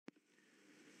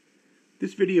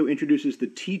This video introduces the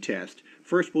t-test.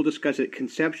 First, we'll discuss it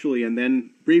conceptually and then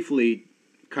briefly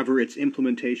cover its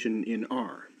implementation in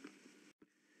R.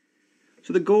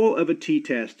 So the goal of a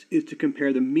t-test is to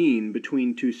compare the mean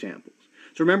between two samples.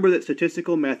 So remember that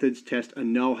statistical methods test a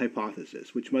null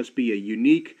hypothesis, which must be a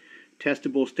unique,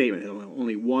 testable statement,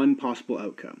 only one possible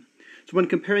outcome. So when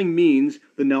comparing means,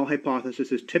 the null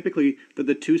hypothesis is typically that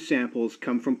the two samples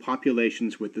come from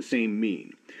populations with the same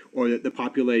mean, or that the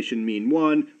population mean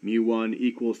 1, mu1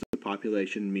 equals the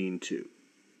population mean 2.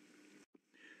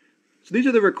 So these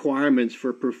are the requirements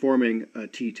for performing a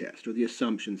t-test, or the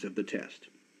assumptions of the test.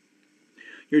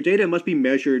 Your data must be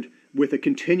measured with a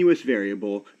continuous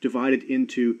variable divided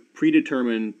into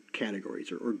predetermined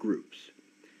categories or groups.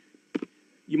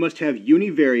 You must have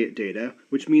univariate data,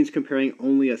 which means comparing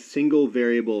only a single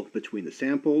variable between the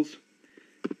samples.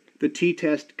 The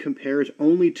t-test compares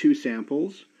only two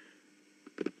samples,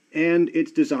 and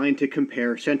it's designed to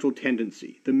compare central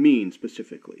tendency, the mean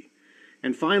specifically.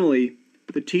 And finally,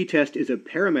 the t-test is a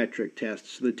parametric test,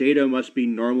 so the data must be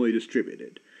normally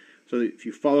distributed. So if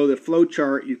you follow the flow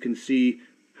chart, you can see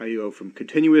how you go from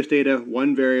continuous data,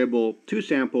 one variable, two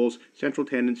samples, central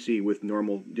tendency with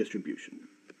normal distribution.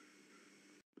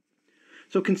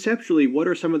 So conceptually, what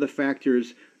are some of the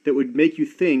factors that would make you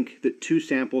think that two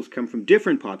samples come from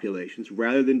different populations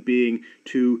rather than being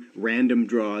two random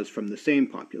draws from the same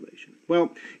population?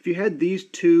 Well, if you had these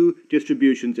two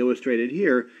distributions illustrated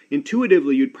here,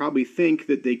 intuitively you'd probably think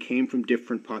that they came from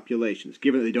different populations,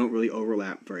 given that they don't really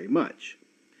overlap very much.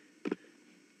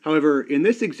 However, in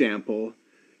this example,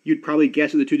 you'd probably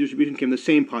guess that the two distributions came from the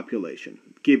same population,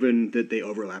 given that they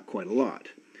overlap quite a lot.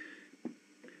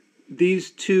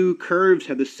 These two curves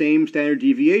have the same standard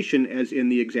deviation as in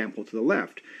the example to the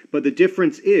left, but the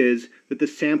difference is that the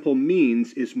sample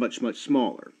means is much, much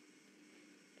smaller.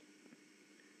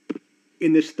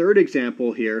 In this third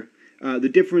example here, the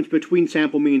difference between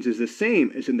sample means is the same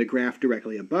as in the graph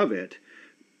directly above it,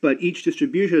 but each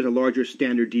distribution has a larger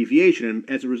standard deviation, and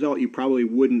as a result, you probably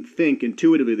wouldn't think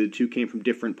intuitively that the two came from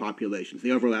different populations.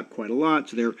 They overlap quite a lot,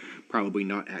 so they're probably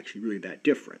not actually really that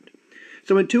different.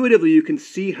 So intuitively, you can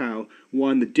see how,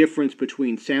 1, the difference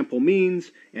between sample means,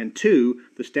 and 2,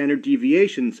 the standard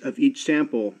deviations of each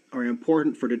sample are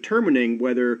important for determining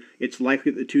whether it's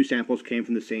likely that the two samples came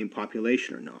from the same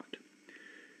population or not.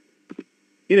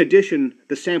 In addition,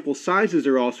 the sample sizes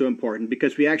are also important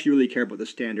because we actually really care about the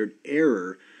standard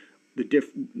error,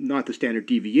 not the standard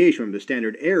deviation. The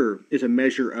standard error is a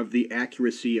measure of the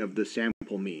accuracy of the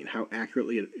sample mean, how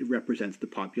accurately it represents the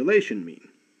population mean.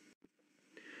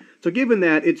 So given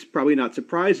that, it's probably not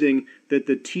surprising that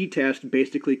the t-test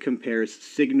basically compares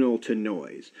signal to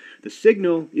noise. The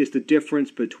signal is the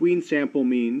difference between sample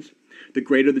means. The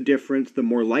greater the difference, the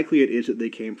more likely it is that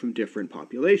they came from different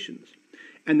populations.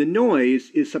 And the noise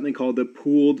is something called the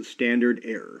pooled standard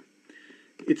error.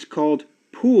 It's called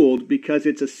pooled because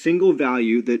it's a single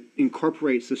value that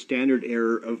incorporates the standard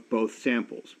error of both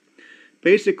samples.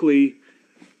 Basically,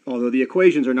 although the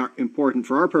equations are not important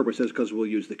for our purposes because we'll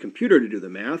use the computer to do the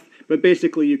math, but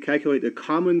basically you calculate the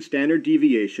common standard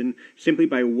deviation simply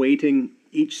by weighting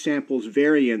each sample's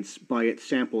variance by its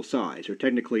sample size, or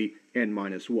technically n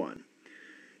minus 1.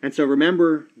 And so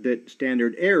remember that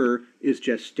standard error is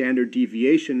just standard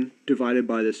deviation divided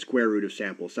by the square root of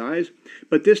sample size,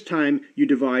 but this time you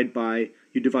divide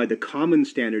the common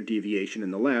standard deviation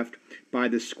in the left by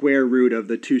the square root of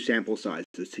the two sample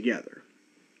sizes together.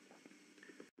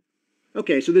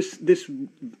 Okay, so this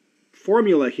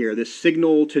formula here, this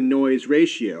signal to noise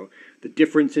ratio, the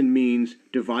difference in means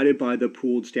divided by the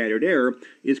pooled standard error,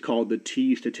 is called the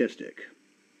t-statistic.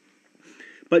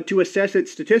 But to assess its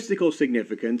statistical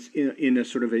significance in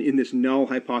this null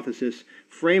hypothesis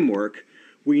framework,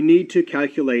 we need to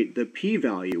calculate the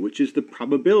p-value, which is the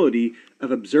probability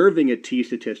of observing a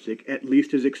t-statistic at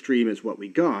least as extreme as what we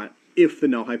got, if the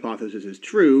null hypothesis is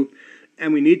true,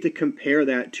 and we need to compare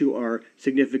that to our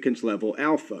significance level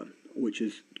alpha, which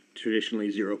is traditionally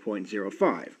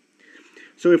 0.05.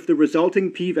 So if the resulting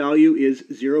p-value is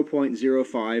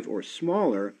 0.05 or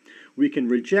smaller, we can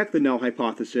reject the null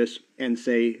hypothesis and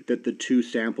say that the two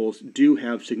samples do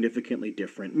have significantly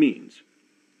different means.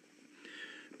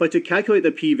 But to calculate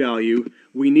the p-value,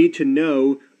 we need to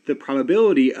know the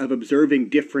probability of observing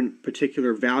different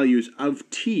particular values of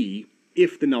t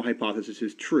if the null hypothesis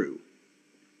is true.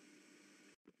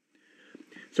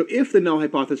 So if the null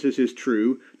hypothesis is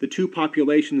true, the two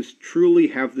populations truly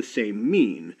have the same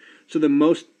mean. So the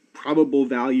most probable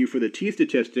value for the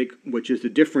t-statistic, which is the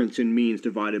difference in means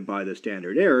divided by the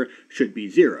standard error, should be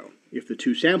 0. If the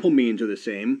two sample means are the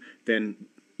same, then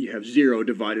you have 0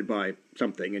 divided by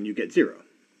something and you get 0.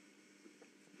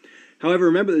 However,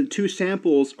 remember the two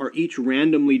samples are each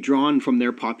randomly drawn from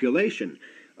their population.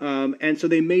 And so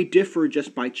they may differ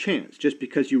just by chance, just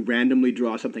because you randomly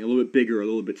draw something a little bit bigger or a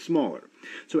little bit smaller.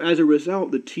 So as a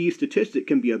result, the t-statistic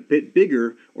can be a bit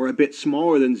bigger or a bit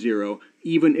smaller than 0,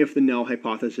 even if the null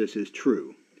hypothesis is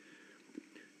true.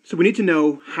 So we need to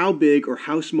know how big or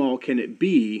how small can it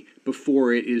be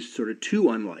before it is sort of too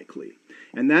unlikely.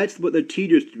 And that's what the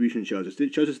t-distribution shows us.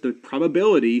 It shows us the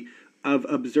probability of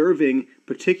observing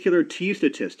particular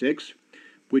t-statistics,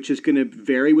 which is going to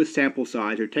vary with sample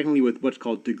size, or technically with what's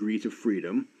called degrees of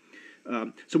freedom.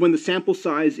 So when the sample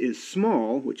size is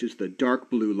small, which is the dark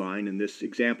blue line in this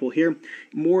example here,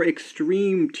 more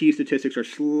extreme t-statistics are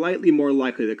slightly more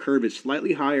likely. The curve is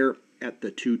slightly higher at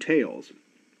the two tails.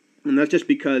 And that's just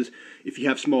because if you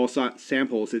have small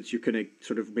samples, you're going to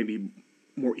sort of maybe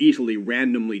more easily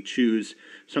randomly choose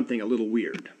something a little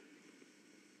weird.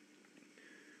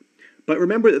 But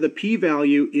remember that the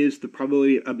p-value is the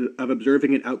probability of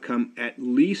observing an outcome at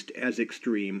least as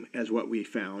extreme as what we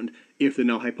found if the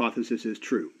null hypothesis is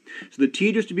true. So the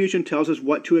t-distribution tells us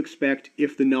what to expect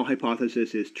if the null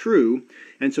hypothesis is true,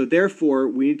 and so therefore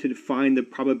we need to define the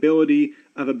probability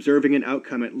of observing an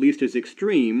outcome at least as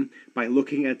extreme by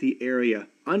looking at the area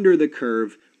under the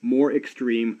curve more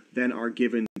extreme than our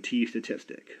given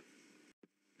t-statistic.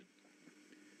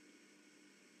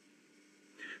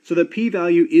 So the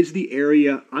p-value is the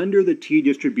area under the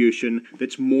t-distribution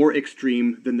that's more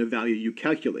extreme than the value you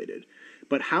calculated.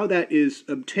 But how that is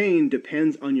obtained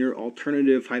depends on your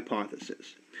alternative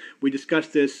hypothesis. We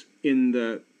discussed this in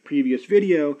the previous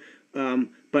video,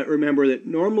 but remember that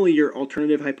normally your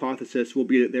alternative hypothesis will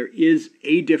be that there is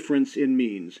a difference in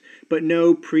means, but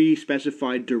no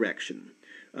pre-specified direction.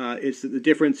 It's that the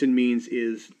difference in means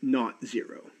is not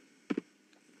 0.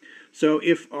 So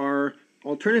if our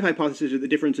alternative hypothesis of the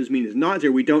differences mean is not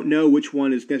 0, we don't know which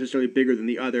one is necessarily bigger than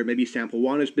the other. Maybe sample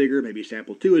 1 is bigger, maybe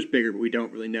sample 2 is bigger, but we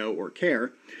don't really know or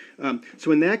care.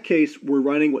 So in that case, we're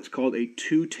running what's called a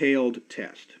two-tailed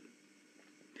test.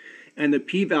 And the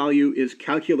p-value is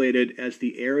calculated as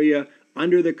the area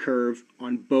under the curve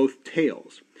on both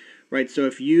tails. Right? So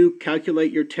if you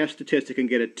calculate your test statistic and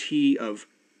get a t of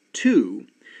 2,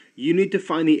 you need to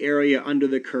find the area under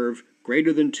the curve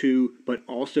greater than 2, but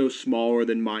also smaller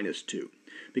than minus 2.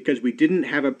 Because we didn't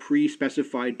have a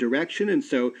pre-specified direction, and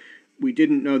so we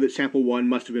didn't know that sample 1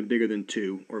 must have been bigger than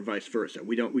 2, or vice versa.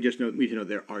 We just need to know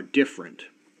they are different.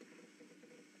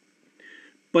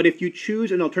 But if you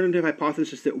choose an alternative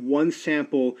hypothesis that one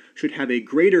sample should have a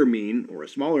greater mean, or a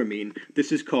smaller mean,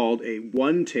 this is called a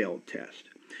one-tailed test.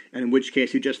 And in which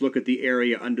case you just look at the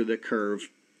area under the curve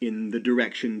in the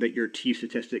direction that your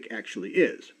t-statistic actually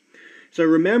is. So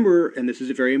remember, and this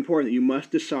is very important, that you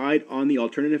must decide on the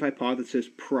alternative hypothesis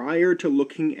prior to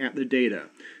looking at the data.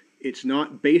 It's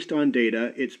not based on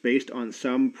data, it's based on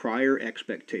some prior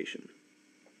expectation.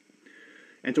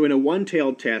 And so in a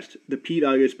one-tailed test, the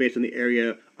p-value is based on the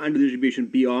area under the distribution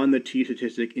beyond the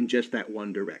t-statistic in just that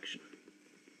one direction.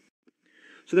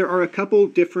 So there are a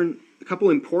couple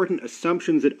important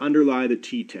assumptions that underlie the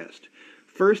t-test.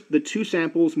 First, the two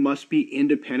samples must be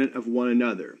independent of one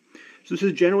another. So this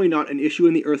is generally not an issue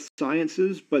in the earth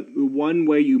sciences, but one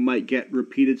way you might get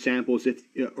repeated samples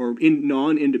or in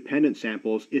non-independent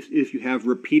samples if you have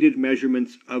repeated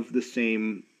measurements of the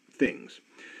same things.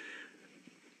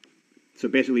 So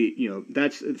basically,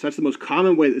 that's the most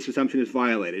common way that this assumption is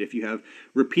violated. If you have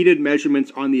repeated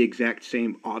measurements on the exact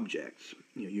same objects,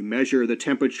 you measure the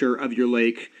temperature of your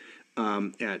lake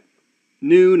at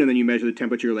noon, and then you measure the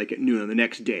temperature of your lake at noon on the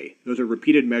next day. Those are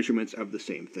repeated measurements of the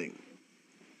same thing.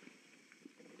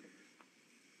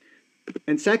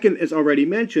 And second, as already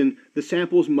mentioned, the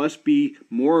samples must be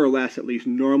more or less at least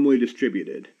normally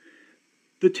distributed.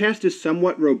 The test is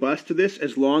somewhat robust to this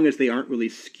as long as they aren't really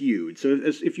skewed. So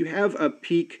if you have a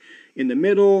peak in the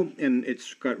middle and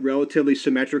it's got relatively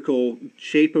symmetrical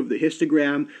shape of the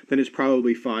histogram, then it's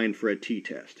probably fine for a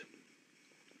t-test.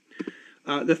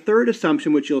 The third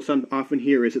assumption, which you'll often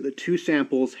hear, is that the two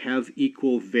samples have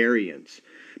equal variance.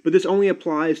 But this only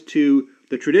applies to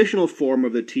the traditional form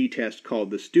of the t-test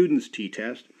called the student's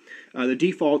t-test. The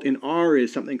default in R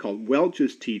is something called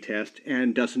Welch's t-test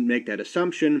and doesn't make that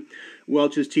assumption.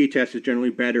 Welch's t-test is generally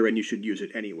better and you should use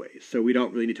it anyway, so we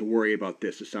don't really need to worry about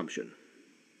this assumption.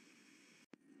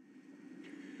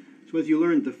 So as you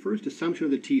learned, the first assumption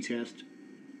of the t-test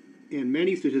and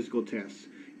many statistical tests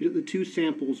is that the two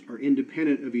samples are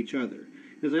independent of each other.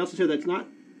 As I also said, that's not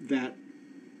that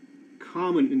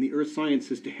common in the earth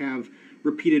sciences to have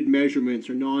repeated measurements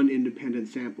or non-independent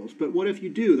samples. But what if you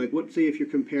do? Like, say if you're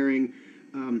comparing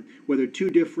whether two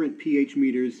different pH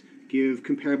meters give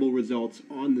comparable results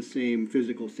on the same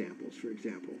physical samples, for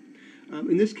example.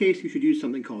 In this case, you should use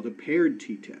something called a paired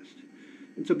t-test.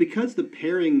 And so because the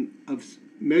pairing of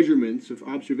measurements, of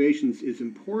observations, is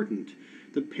important,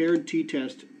 the paired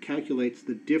t-test calculates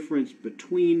the difference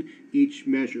between each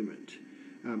measurement.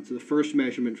 So the first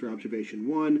measurement for observation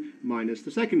 1 minus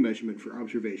the second measurement for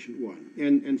observation 1,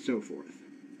 and so forth.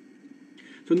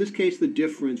 So in this case, the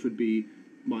difference would be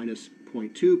minus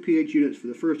 0.2 pH units for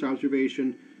the first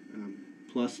observation,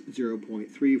 plus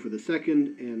 0.3 for the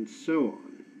second, and so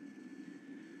on.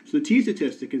 So the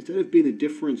t-statistic, instead of being the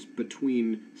difference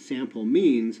between sample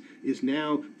means, is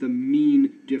now the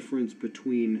mean difference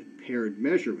between paired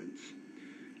measurements.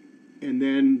 And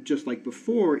then, just like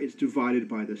before, it's divided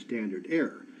by the standard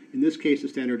error. In this case, the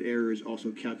standard error is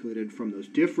also calculated from those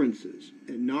differences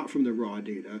and not from the raw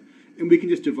data. And we can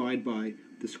just divide by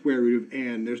the square root of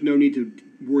n. There's no need to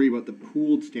worry about the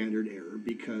pooled standard error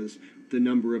because the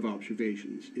number of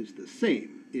observations is the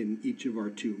same in each of our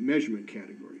two measurement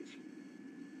categories.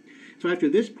 So after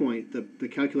this point, the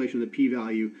calculation of the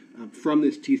p-value from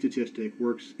this t-statistic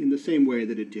works in the same way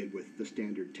that it did with the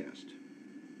standard test.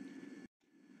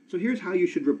 So here's how you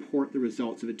should report the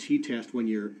results of a t-test when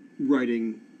you're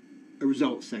writing a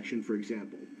results section, for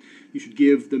example. You should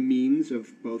give the means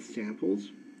of both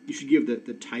samples. You should give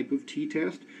the type of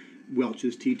t-test.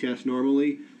 Welch's t-test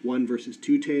normally, one versus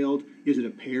two-tailed. Is it a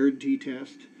paired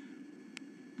t-test?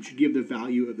 You should give the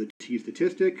value of the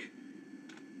t-statistic.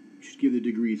 You should give the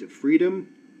degrees of freedom,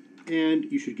 and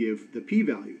you should give the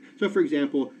p-value. So, for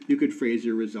example, you could phrase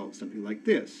your results something like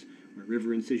this, where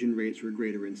river incision rates were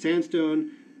greater in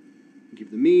sandstone, give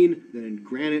the mean, then in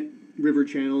granite river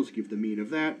channels, give the mean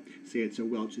of that. Say it's a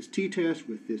Welch's t-test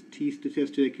with this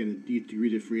t-statistic and these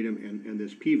degrees of freedom and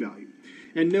this p-value.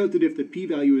 And note that if the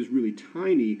p-value is really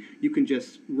tiny, you can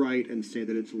just write and say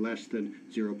that it's less than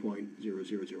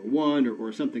 0.0001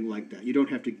 or something like that. You don't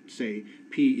have to say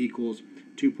p equals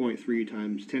 2.3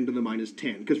 times 10 to the minus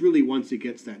 10, because really once it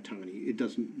gets that tiny, it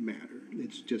doesn't matter.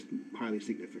 It's just highly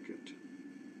significant.